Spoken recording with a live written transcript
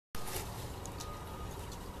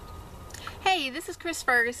Hey, this is Chris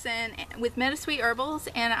Ferguson with MediSweet Herbals,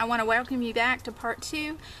 and I want to welcome you back to part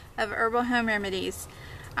 2 of Herbal Home Remedies.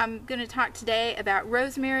 I'm going to talk today about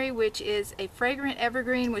rosemary, which is a fragrant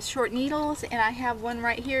evergreen with short needles, and I have one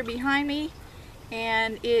right here behind me,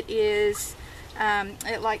 and it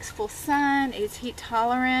likes full sun, it's heat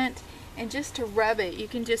tolerant, and just to rub it, you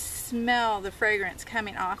can just smell the fragrance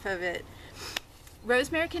coming off of it.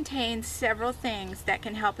 Rosemary contains several things that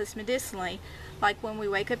can help us medicinally, like when we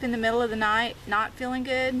wake up in the middle of the night not feeling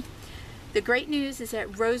good. The great news is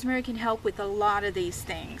that rosemary can help with a lot of these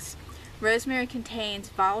things. Rosemary contains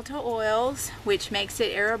volatile oils, which makes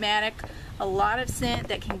it aromatic, a lot of scent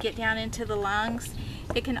that can get down into the lungs.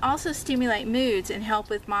 It can also stimulate moods and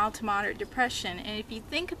help with mild to moderate depression. And if you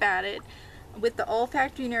think about it, with the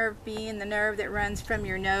olfactory nerve being the nerve that runs from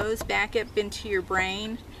your nose back up into your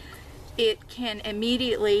brain, it can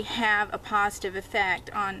immediately have a positive effect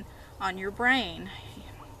on your brain.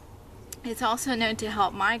 It's also known to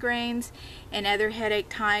help migraines and other headache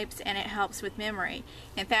types, and it helps with memory.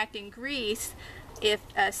 In fact, in Greece, if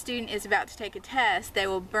a student is about to take a test, they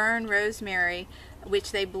will burn rosemary,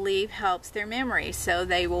 which they believe helps their memory, so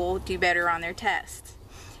they will do better on their tests.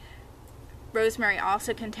 Rosemary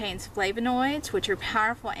also contains flavonoids, which are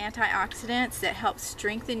powerful antioxidants that help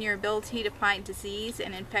strengthen your ability to fight disease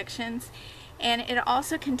and infections. And it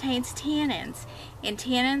also contains tannins. And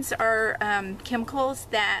tannins are chemicals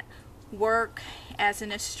that work as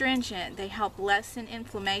an astringent. They help lessen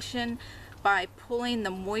inflammation by pulling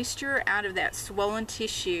the moisture out of that swollen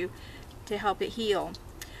tissue to help it heal.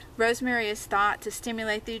 Rosemary is thought to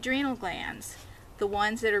stimulate the adrenal glands, the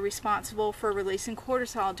ones that are responsible for releasing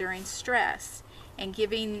cortisol during stress and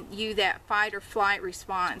giving you that fight or flight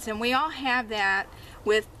response. And we all have that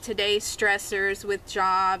with today's stressors, with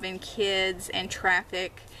job and kids and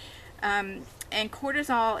traffic. And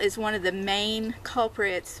cortisol is one of the main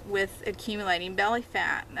culprits with accumulating belly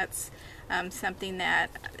fat. That's something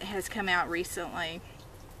that has come out recently.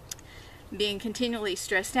 Being continually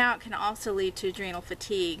stressed out can also lead to adrenal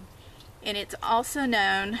fatigue. And it's also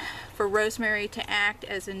known for rosemary to act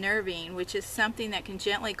as a nervine, which is something that can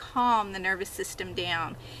gently calm the nervous system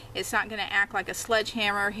down. It's not going to act like a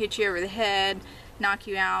sledgehammer, hit you over the head, knock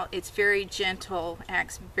you out. It's very gentle,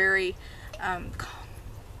 acts very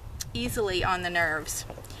easily on the nerves.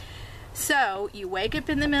 So you wake up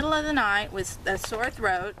in the middle of the night with a sore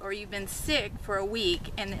throat, or you've been sick for a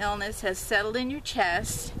week and the illness has settled in your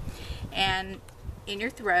chest and in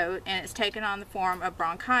your throat, and it's taken on the form of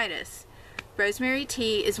bronchitis. Rosemary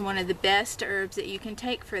tea is one of the best herbs that you can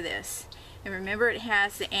take for this. And remember, it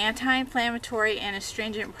has the anti-inflammatory and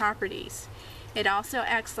astringent properties. It also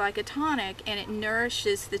acts like a tonic, and it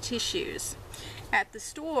nourishes the tissues. At the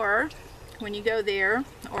store, when you go there,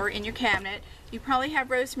 or in your cabinet, you probably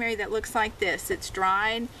have rosemary that looks like this. It's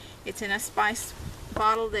dried, it's in a spice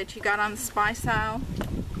bottle that you got on the spice aisle.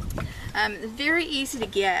 Very easy to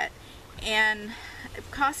get, and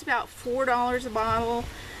it costs about $4 a bottle.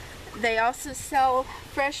 They also sell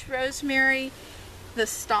fresh rosemary, the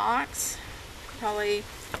stalks, probably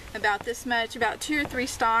about this much, about 2 or 3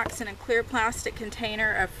 stalks in a clear plastic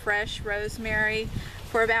container of fresh rosemary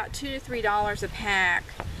for about $2 to $3 a pack.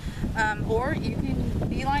 Or you can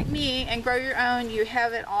be like me and grow your own. You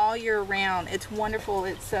have it all year round. It's wonderful.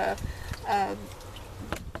 It's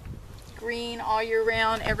green all year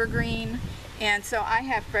round, evergreen. And so I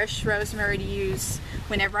have fresh rosemary to use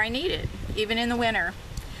whenever I need it, even in the winter.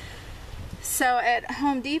 So at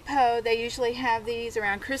Home Depot, they usually have these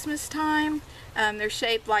around Christmas time. They're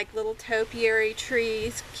shaped like little topiary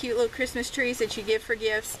trees, cute little Christmas trees that you give for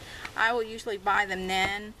gifts. I will usually buy them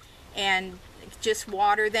then and just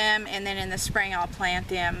water them, and then in the spring I'll plant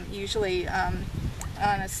them, usually on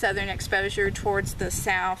a southern exposure towards the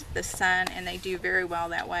south, the sun, and they do very well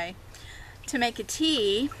that way. To make a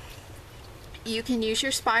tea, you can use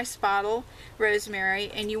your spice bottle,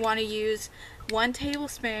 rosemary, and you want to use 1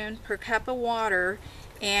 tablespoon per cup of water,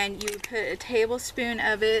 and you put a tablespoon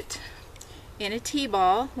of it in a tea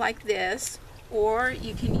ball like this, or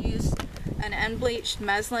you can use an unbleached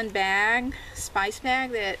muslin bag, spice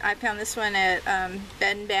bag. That I found this one at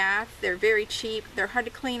Bed and Bath. They're very cheap. They're hard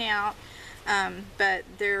to clean out, but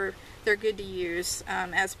they're good to use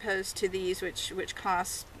as opposed to these, which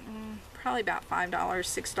cost probably about $5,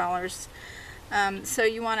 $6. So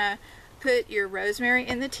you want to put your rosemary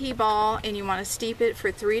in the tea ball, and you want to steep it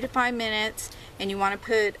for 3 to 5 minutes, and you want to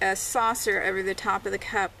put a saucer over the top of the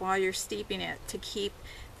cup while you're steeping it to keep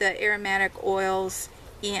the aromatic oils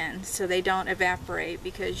in so they don't evaporate,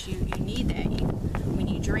 because you need that. When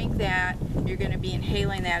you drink that, you're going to be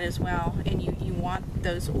inhaling that as well, and you want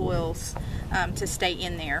those oils to stay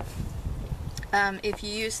in there. If you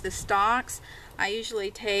use the stalks, I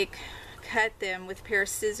usually cut them with a pair of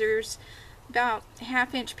scissors, about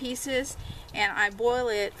 1/2 inch pieces, and I boil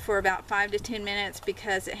it for about 5 to 10 minutes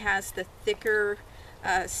because it has the thicker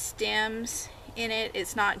stems in it.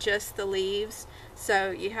 It's not just the leaves,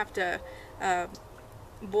 so you have to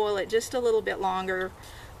boil it just a little bit longer,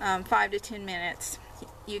 5 to 10 minutes.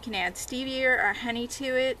 You can add stevia or honey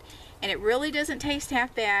to it, and it really doesn't taste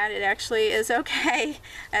half bad. It actually is okay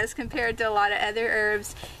as compared to a lot of other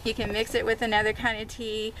herbs. You can mix it with another kind of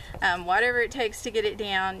tea, whatever it takes to get it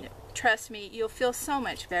down. Trust me, you'll feel so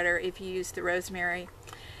much better if you use the rosemary.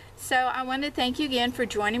 So I want to thank you again for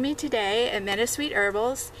joining me today at MeadowSweet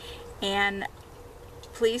Herbals, and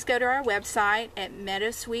please go to our website at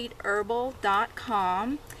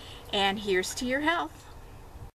meadowsweetherbal.com, and here's to your health.